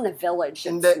like out in the village.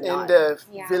 In the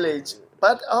village.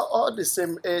 But all the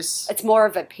same it's more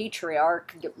of a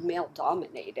patriarch, male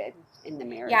dominated in the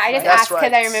marriage. Yeah, I just asked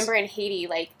because I remember in Haiti,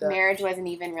 marriage wasn't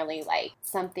even really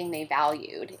something they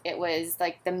valued. It was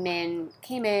like the men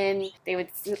came in, they would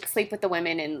sleep with the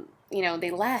women, and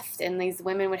they left, and these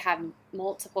women would have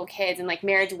multiple kids, and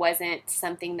marriage wasn't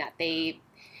something that they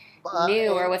knew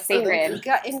or was sacred.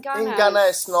 In Ghana,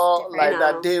 it's not like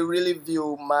that. They really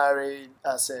view marriage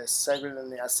as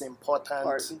as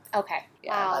important. Okay.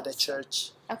 Yeah. At the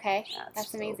church. Okay.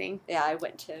 That's amazing. Yeah, I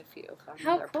went to a few.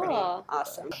 How cool.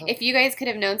 Awesome. If you guys could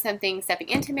have known something stepping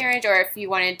into marriage, or if you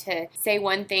wanted to say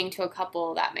one thing to a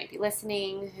couple that might be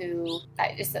listening, who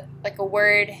just like a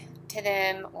word to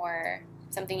them, or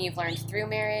something you've learned through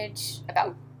marriage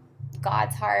about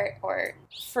God's heart, or?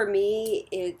 For me,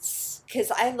 it's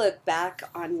because I look back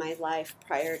on my life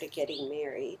prior to getting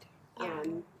married. Yeah.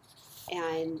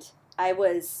 And I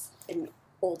was an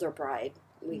older bride.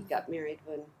 We got married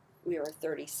when we were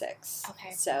 36.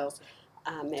 Okay. So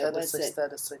it wasn't.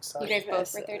 36. You guys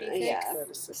both were 36? Yeah.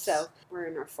 36. So we're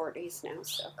in our 40s now.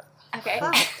 So Okay.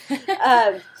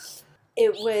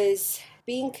 it was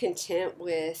being content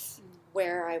with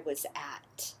where I was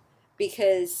at,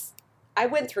 because I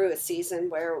went through a season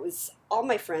where it was all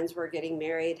my friends were getting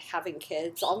married, having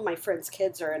kids. All my friends'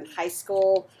 kids are in high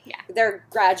school. Yeah. They're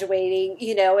graduating,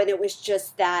 and it was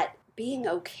just that being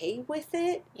okay with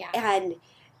it, and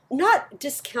not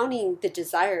discounting the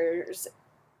desires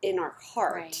in our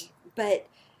heart, but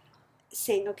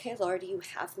saying, okay, Lord, you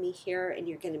have me here and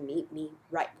you're going to meet me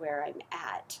right where I'm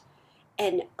at,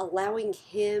 and allowing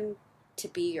him to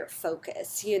be your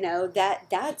focus.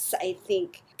 That's, I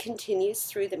think, continues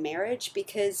through the marriage,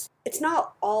 because it's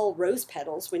not all rose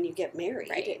petals when you get married.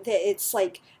 Right. It's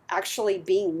like actually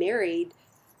being married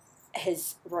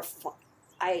has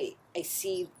I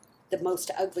see the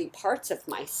most ugly parts of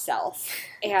myself,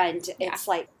 and it's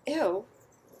like, ew,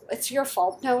 it's your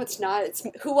fault. No, it's not. It's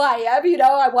who I am.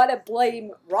 I want to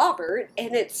blame Robert,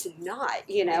 and it's not.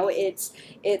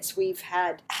 It's we've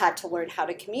had to learn how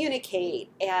to communicate,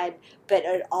 but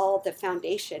all the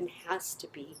foundation has to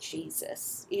be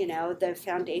Jesus. The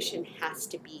foundation has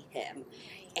to be Him,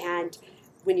 and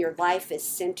when your life is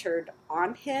centered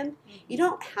on Him, you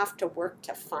don't have to work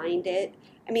to find it.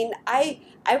 I mean, I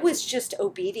was just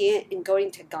obedient in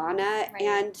going to Ghana,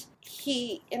 and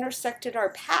He intersected our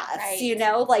paths,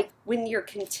 like when you're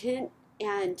content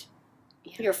and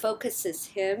your focus is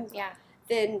Him,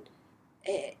 then,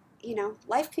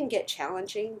 life can get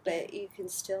challenging, but you can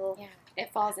still... Yeah,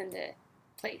 it falls into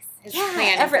place. His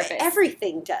plan and purpose.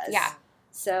 Everything does. Yeah.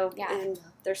 So, and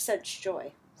there's such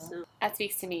joy. So. That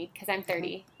speaks to me, because I'm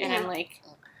 30, and I'm like...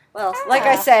 Well, like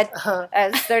I said, I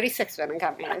was 36 when I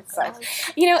got married. So.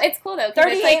 It's cool, though.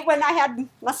 38 when I had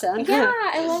my son. Yeah,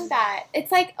 I love that.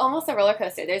 It's like almost a roller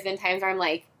coaster. There's been times where I'm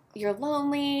like, you're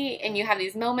lonely, and you have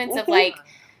these moments of like,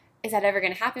 is that ever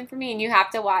going to happen for me? And you have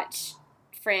to watch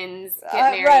friends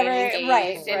get married and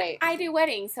engaged. And I do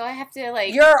weddings, so I have to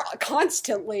like... You're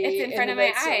constantly... It's in front of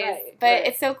my eyes. But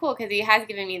it's so cool, because He has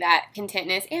given me that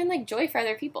contentness and like joy for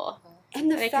other people. And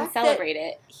the fact fact can celebrate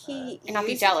it and not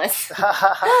be jealous.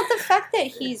 Well, the fact that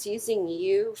He's using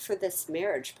you for this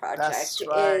marriage project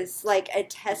is like a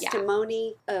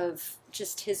testimony of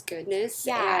just His goodness.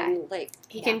 Yeah. And like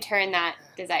He can turn that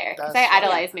desire. Because I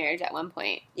idolized marriage at one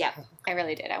point. Yeah. I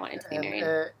really did. I wanted to be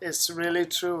married. It's really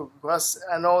true. Because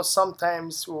I know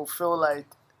sometimes we'll feel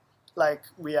like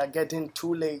we are getting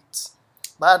too late.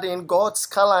 But in God's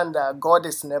calendar, God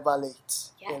is never late.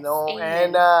 Yes.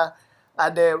 Amen. And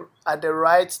at the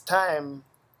right time,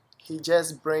 He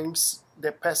just brings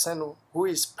the person who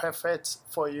is perfect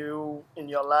for you in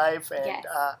your life, and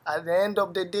at the end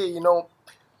of the day,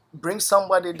 bring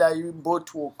somebody that you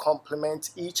both will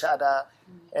complement each other,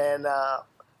 and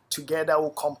together will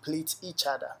complete each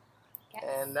other. Yes.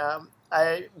 And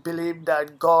I believe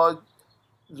that God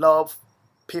loves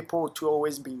people to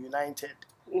always be united.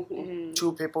 Mm-hmm.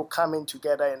 Two people coming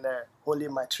together in a holy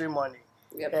matrimony.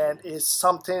 Yep. And it's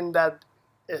something that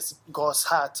is God's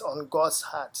heart,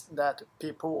 that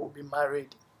people will be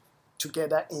married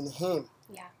together in Him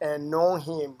and know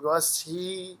Him, because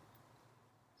He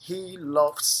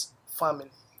loves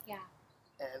family. Yeah.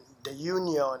 And the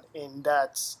union in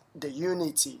that, the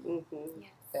unity. Mm-hmm.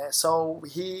 Yes. So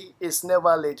He is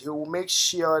never late. He will make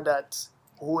sure that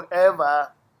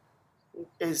whoever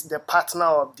is the partner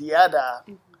of the other,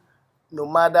 no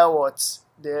matter what,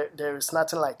 there is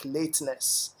nothing like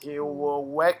lateness. He will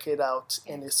work it out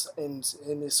in his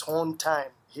own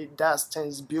time. He does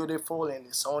things beautiful in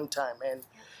His own time, and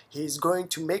He's going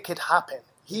to make it happen.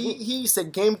 He's a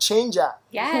game changer.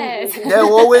 Yes. There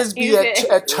will always be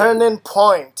a turning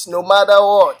point, no matter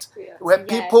what. Yeah. Where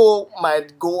people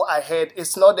might go ahead.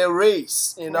 It's not a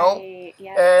race, Right.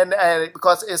 Yeah. And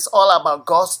because it's all about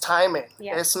God's timing.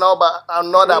 Yeah. It's not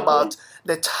about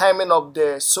the timing of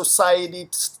the society,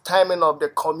 timing of the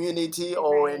community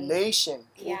or a nation.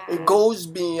 Yeah. It goes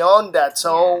beyond that.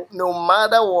 So no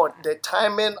matter what, the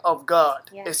timing of God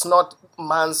is not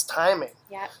man's timing.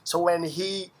 Yeah. So when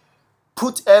He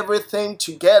put everything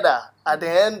together, at the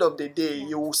end of the day,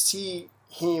 you will see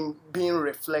Him being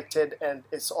reflected, and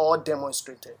it's all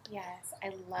demonstrated. Yes,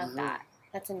 I love that.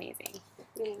 That's amazing.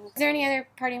 Yeah. Is there any other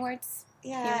parting words?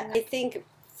 Yeah, I think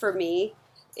for me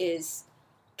is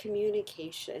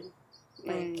communication.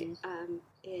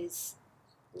 Is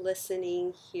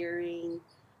listening, hearing.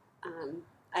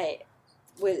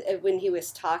 when he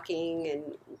was talking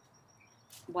and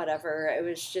whatever, it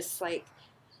was just like,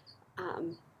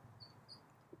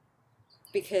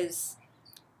 because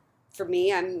for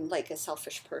me, I'm like a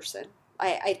selfish person.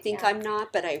 I think I'm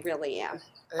not, but I really am.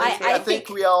 I think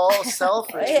we are all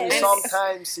selfish. We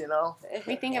sometimes,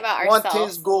 we think about ourselves. One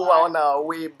things go on our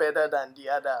way better than the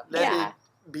other. Let it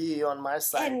be on my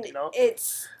side, and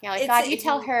It's like, God, you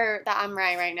tell her that I'm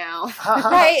right now.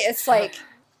 Right? It's like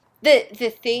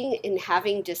the thing in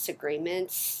having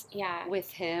disagreements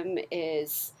with him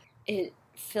is it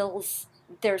feels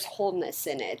there's wholeness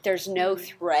in it. There's no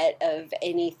threat of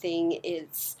anything.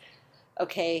 It's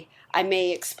okay, I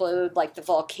may explode like the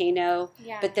volcano,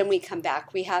 but then we come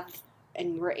back.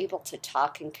 We're able to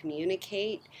talk and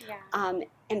communicate.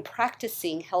 And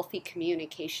practicing healthy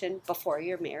communication before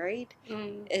you're married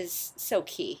is so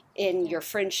key in your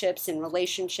friendships and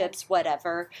relationships,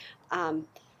 whatever.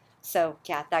 So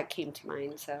that came to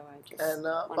mind. So I just and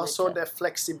also the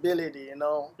flexibility,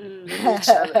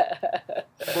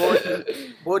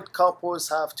 both couples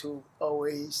have to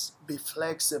always be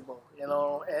flexible,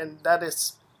 and that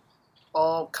is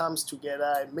all comes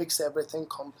together. It makes everything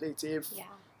complete.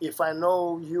 If I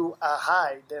know you are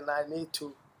high, then I need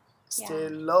to stay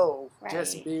low,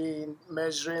 just be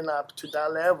measuring up to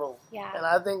that level. And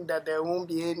I think that there won't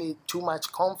be any too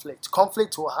much conflict.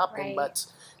 Conflict will happen, but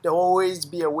there will always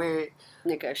be a way to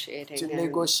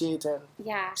negotiate and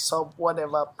solve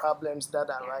whatever problems that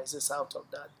arises out of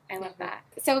that. I love that.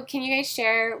 So can you guys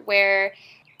share where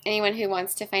anyone who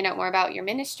wants to find out more about your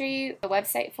ministry, the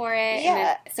website for it,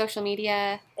 and the social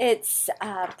media? It's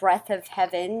Breath of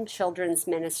Heaven Children's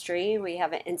Ministry. We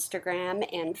have an Instagram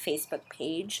and Facebook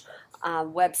page.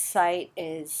 Website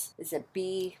is it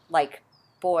B like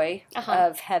boy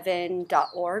of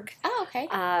heaven.org. Oh, okay.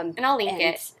 And I'll link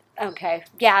it. Okay.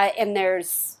 Yeah, and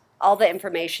there's all the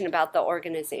information about the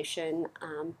organization.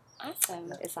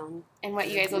 Awesome. Is on. And what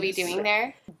you guys will be doing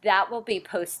there? That will be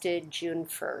posted June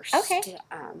 1st. Okay.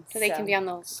 So they can be on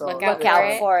the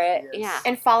lookout for it. Yes. Yeah.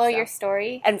 And follow your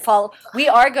story. And follow. We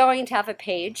are going to have a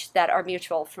page that our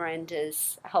mutual friend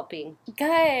is helping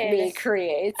me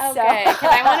create. Oh, good. Because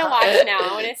I want to watch now.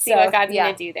 I want to see what God's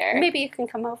going to do there. Maybe you can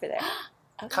come over there.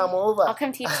 Okay. Come over. I'll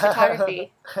come teach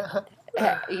photography.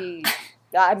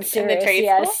 I'm serious. In the trade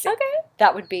school? Okay.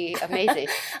 That would be amazing.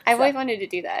 I've always wanted to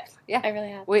do that. Yeah. I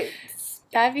really have.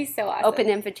 That'd be so awesome. Open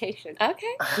invitation.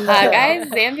 Okay. Guys,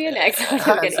 Zambia next.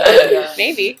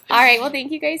 Maybe. All right. Well,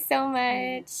 thank you guys so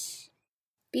much.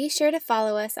 Be sure to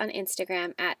follow us on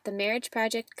Instagram at The Marriage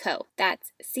Project Co.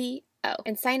 That's CO.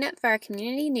 And sign up for our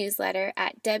community newsletter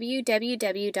at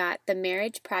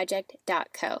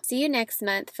www.themarriageproject.co. See you next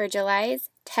month for July's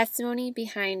Testimony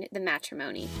Behind the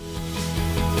Matrimony.